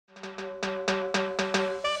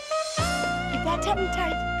tummy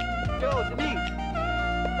tight. Go, Denise.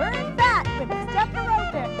 Burn fat with step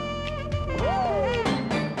aerobics.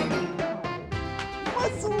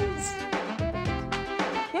 Muscles.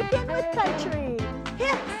 Kick in with country.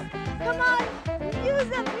 Hips. Come on. Use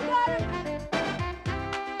them. You got it.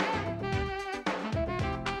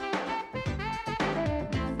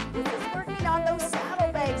 This is working on those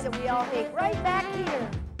saddlebags that we all hate right back here.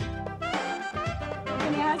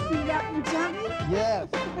 Can I ask you about your tummy? Yes.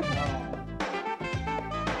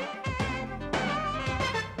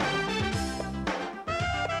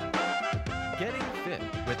 Getting fit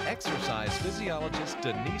with exercise physiologist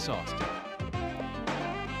Denise Austin.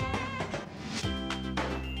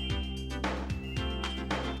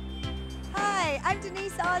 Hi, I'm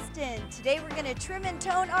Denise Austin. Today we're going to trim and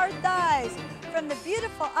tone our thighs from the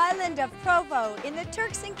beautiful island of Provo in the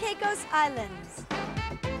Turks and Caicos Islands.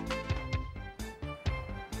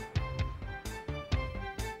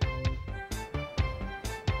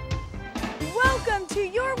 Welcome to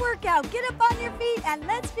your workout. Get up on your feet and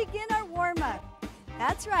let's begin our warm-up.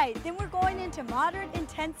 That's right, then we're going into moderate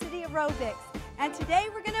intensity aerobics. And today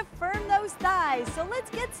we're going to firm those thighs, so let's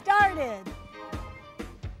get started.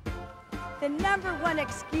 The number one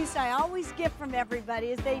excuse I always get from everybody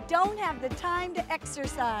is they don't have the time to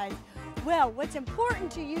exercise. Well, what's important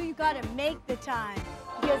to you, you got to make the time.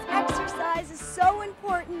 Because exercise is so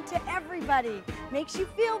important to everybody. Makes you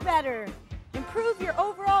feel better. Improve your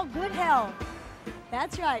overall good health.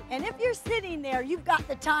 That's right. And if you're sitting there, you've got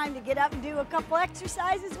the time to get up and do a couple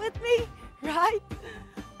exercises with me, right?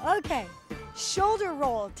 Okay. Shoulder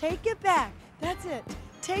roll. Take it back. That's it.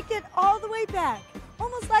 Take it all the way back.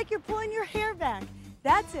 Almost like you're pulling your hair back.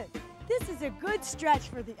 That's it. This is a good stretch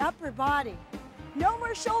for the upper body. No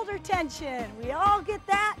more shoulder tension. We all get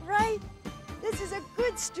that, right? This is a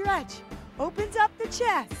good stretch. Opens up the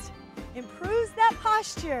chest. Improves that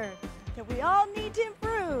posture that we all need to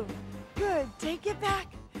improve. Good. Take it back.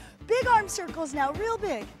 Big arm circles now, real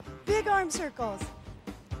big. Big arm circles.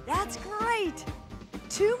 That's great.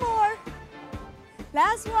 2 more.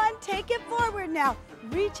 Last one. Take it forward now.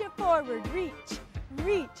 Reach it forward. Reach.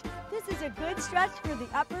 Reach. This is a good stretch for the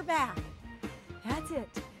upper back. That's it.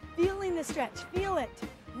 Feeling the stretch. Feel it.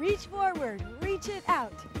 Reach forward. Reach it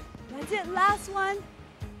out. That's it. Last one.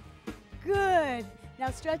 Good.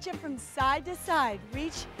 Now stretch it from side to side.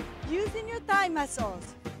 Reach using your thigh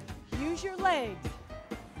muscles. Use your legs.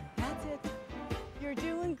 That's it. You're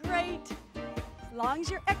doing great. As long as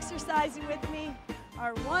you're exercising with me,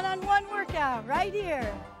 our one-on-one workout right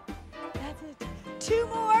here. That's it. 2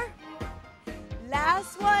 more.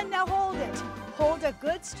 Last one. Now hold it. Hold a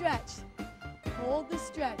good stretch. Hold the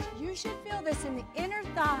stretch. You should feel this in the inner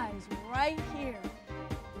thighs right here.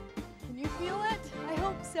 Can you feel it? I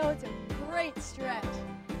hope so. It's a great stretch.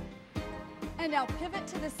 And now pivot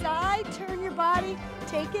to the side, turn your body,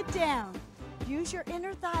 take it down. Use your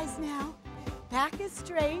inner thighs now. Back is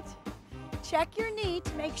straight. Check your knee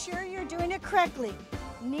to make sure you're doing it correctly.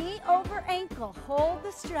 Knee over ankle, hold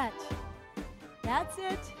the stretch. That's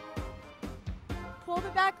it. Pull the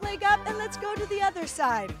back leg up and let's go to the other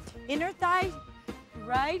side. Inner thigh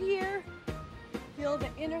right here. Feel the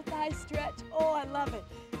inner thigh stretch. Oh, I love it.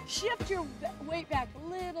 Shift your weight back a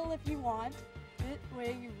little if you want. That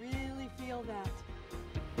way you really feel that.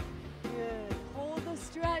 Good. Hold the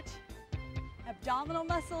stretch. Abdominal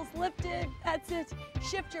muscles lifted. That's it.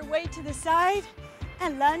 Shift your weight to the side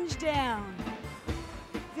and lunge down.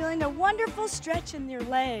 Feeling a wonderful stretch in your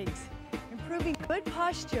legs. Improving good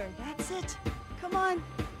posture. That's it. Come on.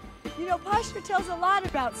 You know, posture tells a lot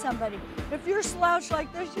about somebody. If you're slouched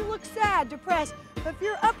like this, you look sad, depressed. But if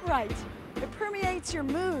you're upright, it permeates your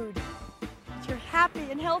mood. You're happy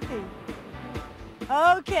and healthy.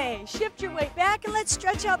 Okay, shift your weight back and let's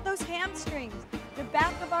stretch out those hamstrings, the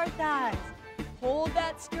back of our thighs. Hold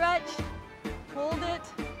that stretch, hold it.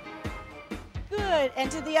 Good, and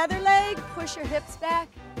to the other leg, push your hips back.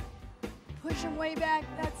 Push them way back,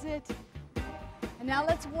 that's it. And now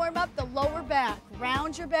let's warm up the lower back.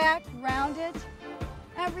 Round your back, round it,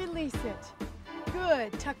 and release it.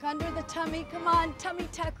 Good, tuck under the tummy, come on, tummy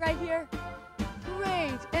tuck right here.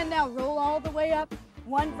 Great, and now roll all the way up,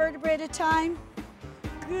 1 vertebrae at a time.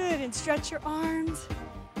 Good, and stretch your arms,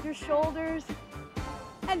 your shoulders,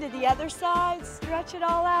 and to the other side, stretch it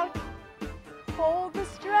all out. Hold the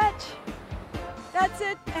stretch. That's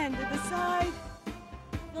it, and to the side.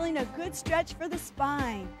 Feeling a good stretch for the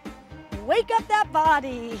spine. Wake up that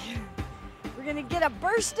body. We're gonna get a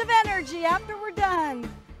burst of energy after we're done.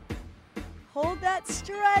 Hold that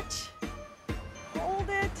stretch. Hold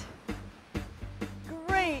it.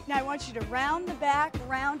 Great, now I want you to round the back,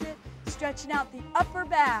 round it, stretching out the upper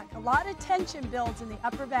back. A lot of tension builds in the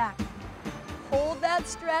upper back. Hold that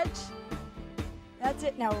stretch. That's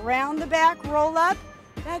it. Now round the back, roll up.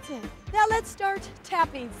 That's it. Now let's start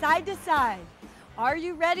tapping side to side. Are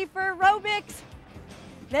you ready for aerobics?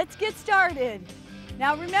 Let's get started.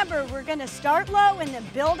 Now remember, we're gonna start low and then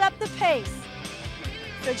build up the pace.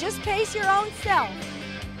 So just pace your own self.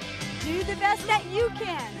 Do the best that you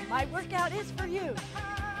can. My workout is for you.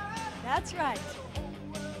 That's right.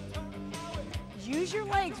 Use your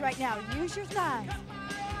legs right now, use your thighs.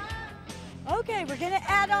 Okay, we're gonna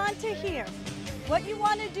add on to here. What you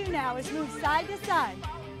wanna do now is move side to side,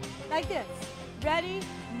 like this. Ready?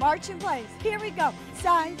 March in place. Here we go.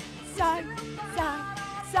 Side, side, side,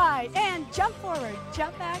 side. And jump forward,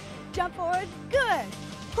 jump back, jump forward. Good.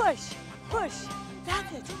 Push, push.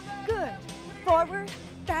 That's it. Good. Forward,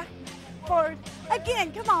 back, forward.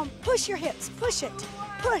 Again, come on, push your hips, push it.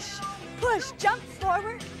 Push, push, jump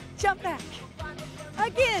forward, jump back.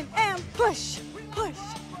 Again, and push, push.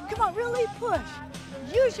 Come on, really push.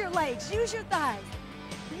 Use your legs, use your thighs.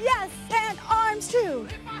 Yes, and arms too.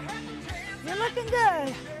 You're looking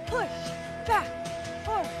good. Push, back,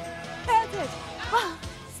 forward. That's it.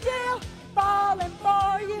 Still falling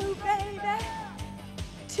for you, baby.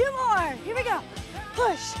 2 more. Here we go.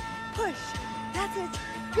 Push, push. That's it.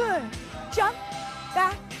 Good. Jump,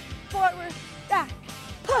 back, forward, back.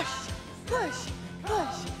 Push, push,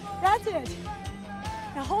 push. That's it.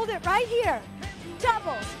 Now hold it right here.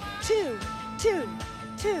 Doubles. 2, 2,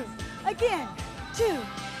 2. Again. 2,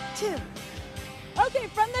 2. Okay,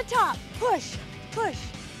 from the top. Push, push,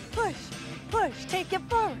 push, push. Take it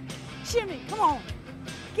forward. Shimmy. Come on.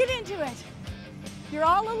 Get into it. You're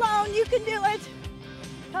all alone. You can do it.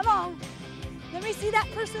 Come on. Let me see that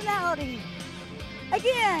personality.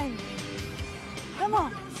 Again. Come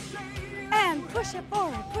on. And push it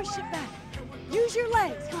forward. Push it back. Use your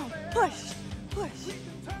legs. Come on. Push. Push.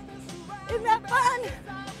 Isn't that fun?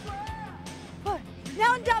 Push.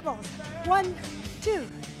 Now in doubles. 1, 2,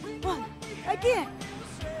 1. Again.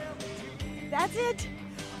 That's it.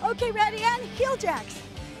 Okay, ready? And heel jacks.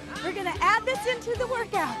 We're going to add this into the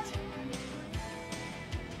workout.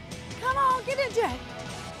 Come on, get into it.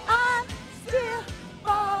 I'm still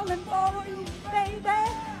falling for you, baby.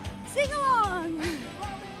 Sing along.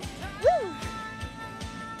 Woo.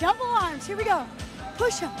 Double arms. Here we go.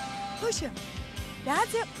 Push them. Push them.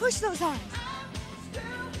 That's it. Push those arms.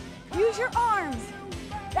 Use your arms.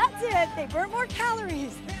 That's it. They burn more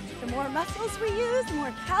calories. The more muscles we use, the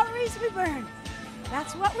more calories we burn.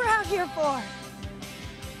 That's what we're out here for.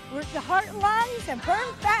 Work the heart and lungs and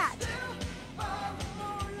burn fat.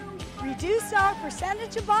 Reduce our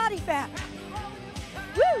percentage of body fat.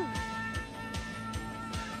 Woo!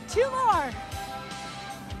 2 more.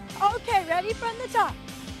 Okay, ready from the top.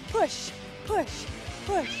 Push, push,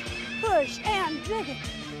 push, push, and dig it.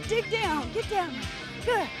 Dig down, get down.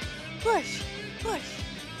 Good. Push, push.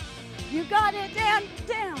 You got it, and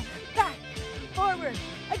down, back, forward.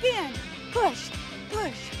 Again, push,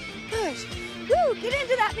 push, push. Woo, get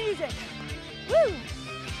into that music. Woo,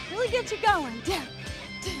 really get you going. Down,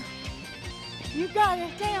 down. You got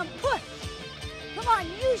it, down, push. Come on,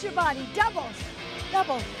 use your body. Doubles,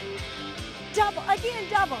 doubles, double, again,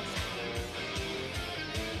 doubles.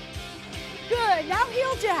 Good, now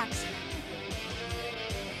heel jacks.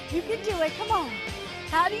 You can do it, come on.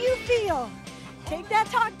 How do you feel? Take that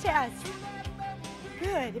talk test.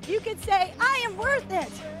 Good, if you could say, I am worth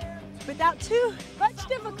it, without too much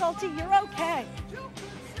difficulty, you're okay.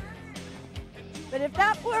 But if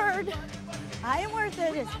that word, I am worth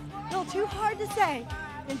it, is a little too hard to say,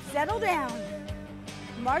 then settle down.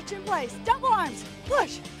 March in place, double arms,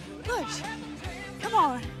 push, push. Come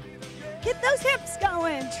on, get those hips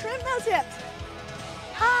going, trim those hips.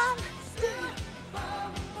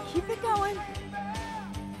 Keep it going.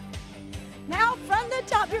 Now from the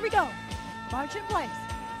top, here we go. March in place.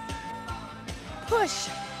 Push,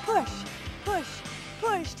 push, push,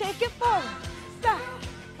 push. Take it forward, back,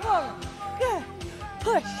 forward. Good.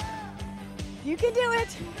 Push. You can do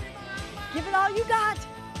it. Give it all you got.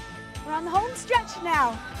 We're on the home stretch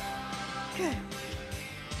now. Good.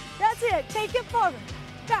 That's it. Take it forward,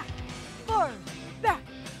 back, forward, back.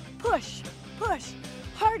 Push, push.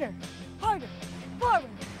 Harder, harder, forward.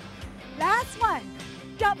 Last one.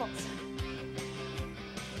 Doubles.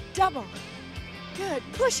 Double. Good.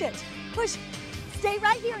 Push it. Push. Stay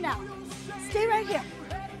right here now. Stay right here.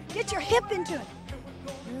 Get your hip into it.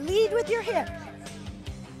 Lead with your hip.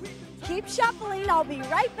 Keep shuffling. I'll be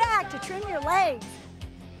right back to trim your legs.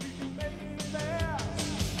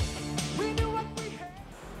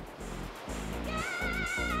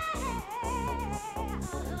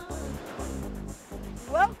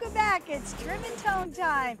 Whoa, welcome back. It's trim and tone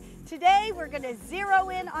time. Today we're going to zero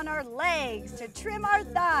in on our legs to trim our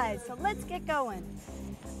thighs. So let's get going.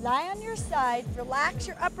 Lie on your side, relax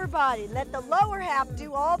your upper body. Let the lower half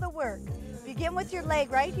do all the work. Begin with your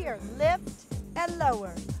leg right here. Lift and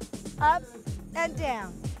lower, up and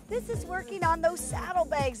down. This is working on those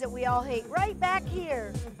saddlebags that we all hate. Right back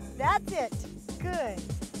here. That's it. Good.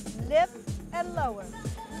 Lift and lower.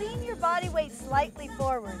 Lean your body weight slightly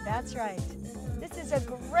forward. That's right. This is a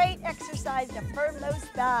great exercise to firm those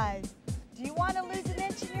thighs. Do you want to lose an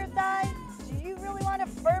inch in your thigh? Do you really want to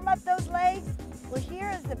firm up those legs? Well,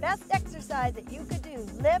 here is the best exercise that you could do.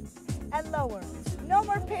 Lift and lower. No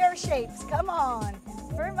more pear shapes. Come on.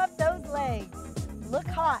 Firm up those legs. Look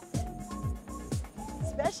hot.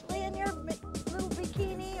 Especially in your little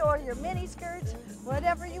bikini or your mini skirts,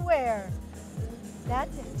 whatever you wear.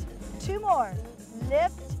 That's it. 2 more.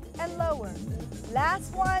 Lift and lower.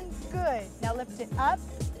 Last one. Good. Now lift it up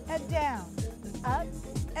and down. Up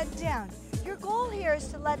and down. Your goal here is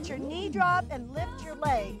to let your knee drop and lift your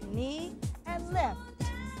leg. Knee and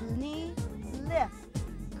lift. Knee, lift.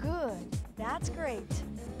 Good. That's great.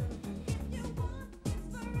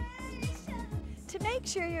 To make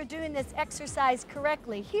sure you're doing this exercise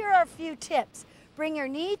correctly, here are a few tips. Bring your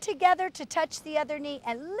knee together to touch the other knee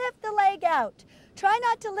and lift the leg out. Try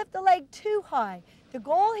not to lift the leg too high. The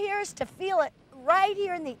goal here is to feel it right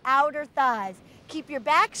here in the outer thighs. Keep your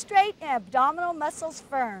back straight and abdominal muscles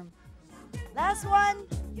firm. Last one.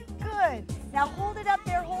 Good. Now hold it up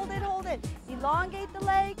there. Hold it, hold it. Elongate the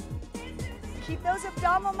leg. Keep those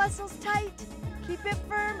abdominal muscles tight. Keep it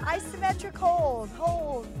firm. Isometric hold.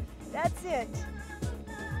 Hold. That's it.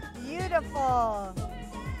 Beautiful.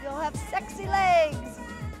 You'll have sexy legs.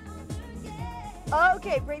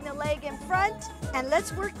 Okay, bring the leg in front and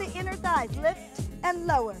let's work the inner thighs. Lift and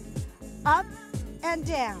lower. Up and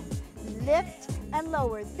down. Lift and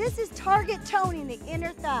lower. This is target toning the inner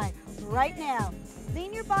thigh right now.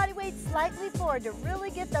 Lean your body weight slightly forward to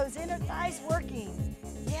really get those inner thighs working.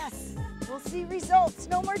 Yes, we'll see results.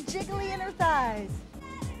 No more jiggly inner thighs.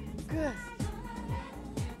 Good.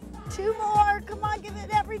 2 more. Come on, give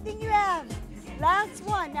it everything you have. Last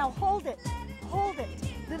one. Now hold it. Hold it.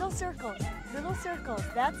 Little circles. Little circles.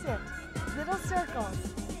 That's it. Little circles.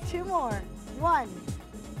 2 more. 1,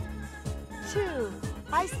 2.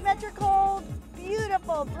 Isometric hold.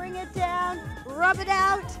 Beautiful. Bring it down. Rub it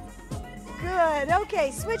out. Good.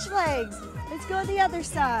 Okay, switch legs. Let's go to the other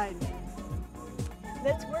side.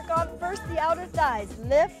 Let's work on first the outer thighs.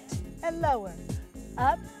 Lift and lower.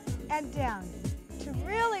 Up and down. To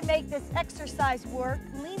really make this exercise work,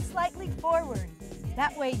 lean slightly forward.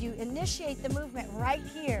 That way you initiate the movement right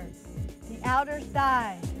here. The outer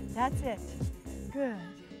thigh. That's it. Good.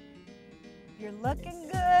 You're looking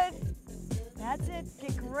good. That's it.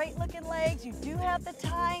 Get great looking legs. You do have the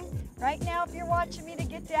time right now if you're watching me to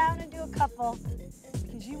get down and do a couple.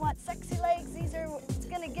 Because you want sexy legs, it's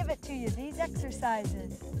going to give it to you, these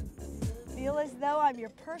exercises. Feel as though I'm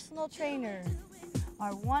your personal trainer.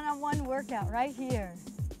 Our one-on-one workout right here.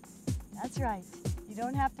 That's right. You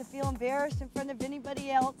don't have to feel embarrassed in front of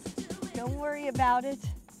anybody else. Don't worry about it.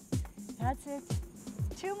 That's it.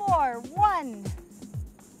 2 more. 1,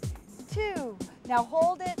 2. Now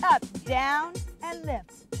hold it up. Down and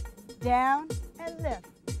lift. Down and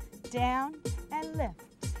lift. Down and lift.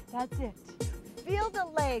 That's it. Feel the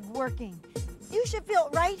leg working. You should feel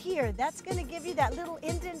it right here. That's going to give you that little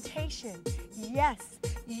indentation. Yes.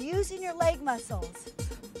 Using your leg muscles.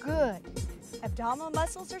 Good. Abdominal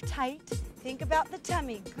muscles are tight. Think about the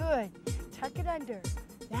tummy. Good. Tuck it under.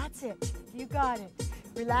 That's it. You got it.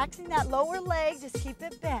 Relaxing that lower leg. Just keep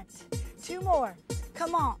it bent. 2 more.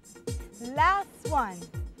 Come on. Last one.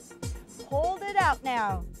 Hold it out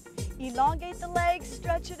now. Elongate the legs.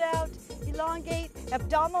 Stretch it out. Elongate.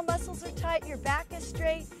 Abdominal muscles are tight. Your back is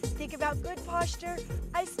straight. Think about good posture.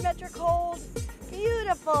 Isometric hold.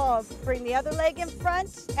 Beautiful. Bring the other leg in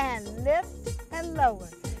front and lift and lower.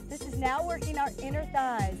 This is now working our inner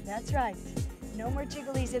thighs. That's right. No more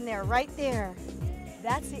jigglies in there. Right there.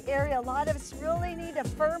 That's the area a lot of us really need to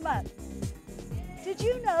firm up. Did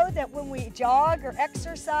you know that when we jog or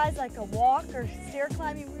exercise like a walk or stair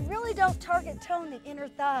climbing, we really don't target tone the inner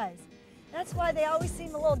thighs? That's why they always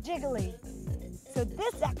seem a little jiggly. So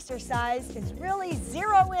this exercise is really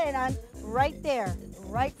zero in on right there,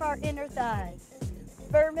 right for our inner thighs.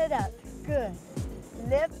 Firm it up. Good.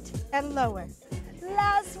 Lift and lower.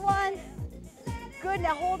 Last one. Good.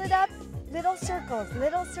 Now hold it up. Little circles,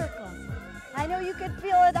 little circles. I know you can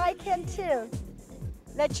feel it. I can too.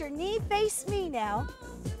 Let your knee face me now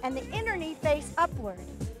and the inner knee face upward.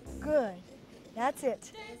 Good. That's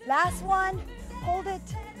it. Last one. Hold it.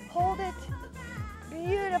 Hold it.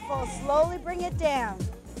 Beautiful. Slowly bring it down.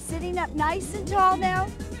 Sitting up nice and tall now.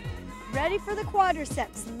 Ready for the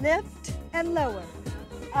quadriceps. Lift and lower.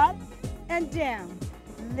 Up and down.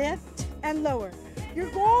 Lift and lower. Your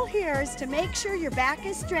goal here is to make sure your back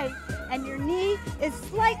is straight and your knee is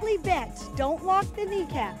slightly bent. Don't lock the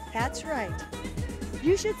kneecap. That's right.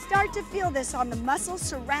 You should start to feel this on the muscles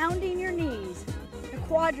surrounding your knees, the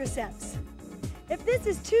quadriceps. If this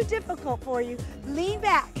is too difficult for you, lean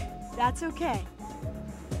back. That's okay.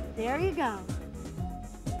 There you go.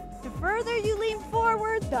 The further you lean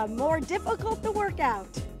forward, the more difficult the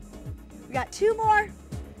workout. We got 2 more.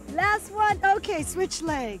 Last one. Okay, switch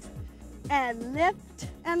legs. And lift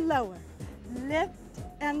and lower. Lift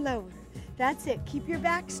and lower. That's it. Keep your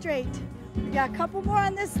back straight. We got a couple more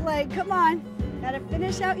on this leg. Come on. Got to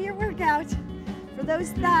finish out your workout for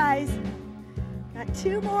those thighs. Got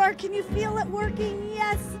 2 more. Can you feel it working?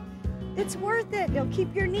 Yes. It's worth it. It'll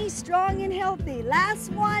keep your knees strong and healthy.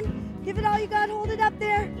 Last one. Give it all you got. Hold it up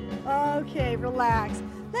there. Okay, relax.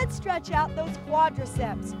 Let's stretch out those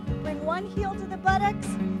quadriceps. Bring one heel to the buttocks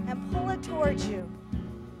and pull it towards you.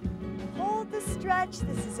 Hold the stretch.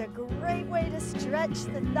 This is a great way to stretch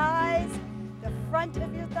the thighs, the front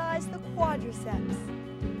of your thighs, the quadriceps.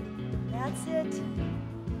 That's it.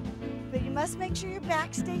 But you must make sure your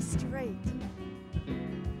back stays straight.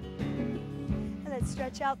 And then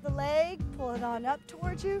stretch out the leg, pull it on up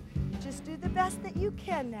towards you. Just do the best that you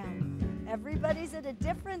can now. Everybody's at a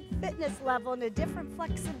different fitness level and a different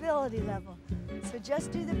flexibility level. So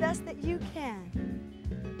just do the best that you can.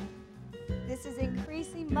 This is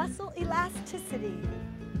increasing muscle elasticity.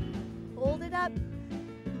 Hold it up.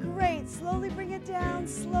 Great. Slowly bring it down.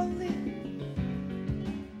 Slowly.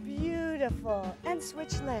 Beautiful. And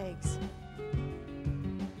switch legs.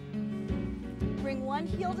 Bring one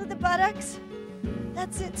heel to the buttocks.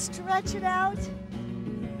 That's it. Stretch it out.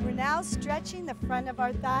 We're now stretching the front of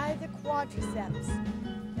our thigh, the quadriceps.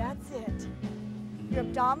 That's it. Your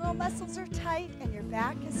abdominal muscles are tight and your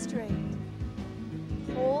back is straight.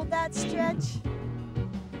 Hold that stretch.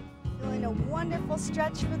 Feeling a wonderful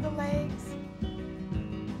stretch for the legs.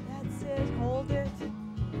 That's it. Hold it.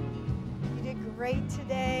 You did great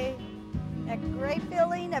today. That great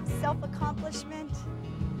feeling of self-accomplishment.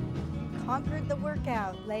 You conquered the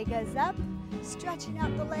workout. Leg is up. Stretching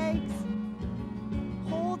out the legs.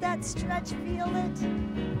 Hold that stretch. Feel it.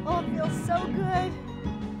 Oh, it feels so good.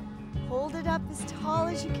 Hold it up as tall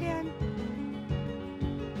as you can.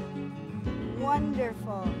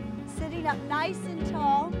 Wonderful. Sitting up nice and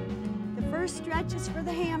tall. The first stretch is for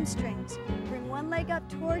the hamstrings. Bring one leg up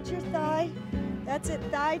towards your thigh. That's it,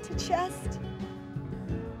 thigh to chest.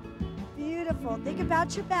 Beautiful. Think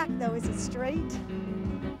about your back though. Is it straight?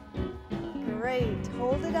 Great.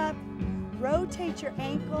 Hold it up. Rotate your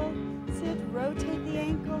ankle. Sit, rotate the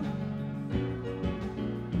ankle.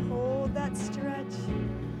 Hold that stretch.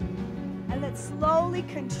 And let's slowly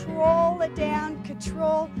control it down.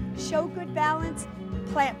 Control. Show good balance.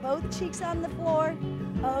 Plant both cheeks on the floor.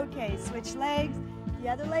 Okay, switch legs. The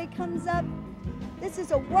other leg comes up. This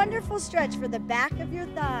is a wonderful stretch for the back of your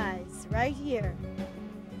thighs, right here.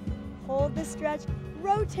 Hold the stretch.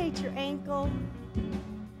 Rotate your ankle.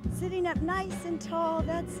 Sitting up nice and tall.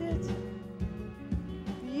 That's it.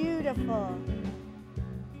 Beautiful.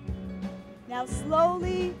 Now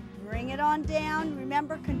slowly bring it on down.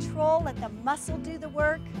 Remember, control. Let the muscle do the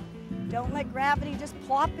work. Don't let gravity just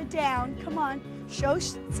plop it down. Come on. Show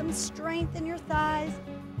some strength in your thighs.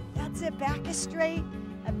 That's it. Back is straight.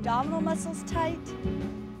 Abdominal muscles tight.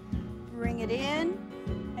 Bring it in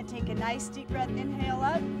and take a nice deep breath. Inhale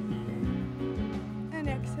up and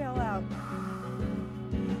exhale out.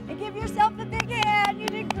 And give yourself a big hand. You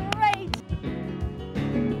did great.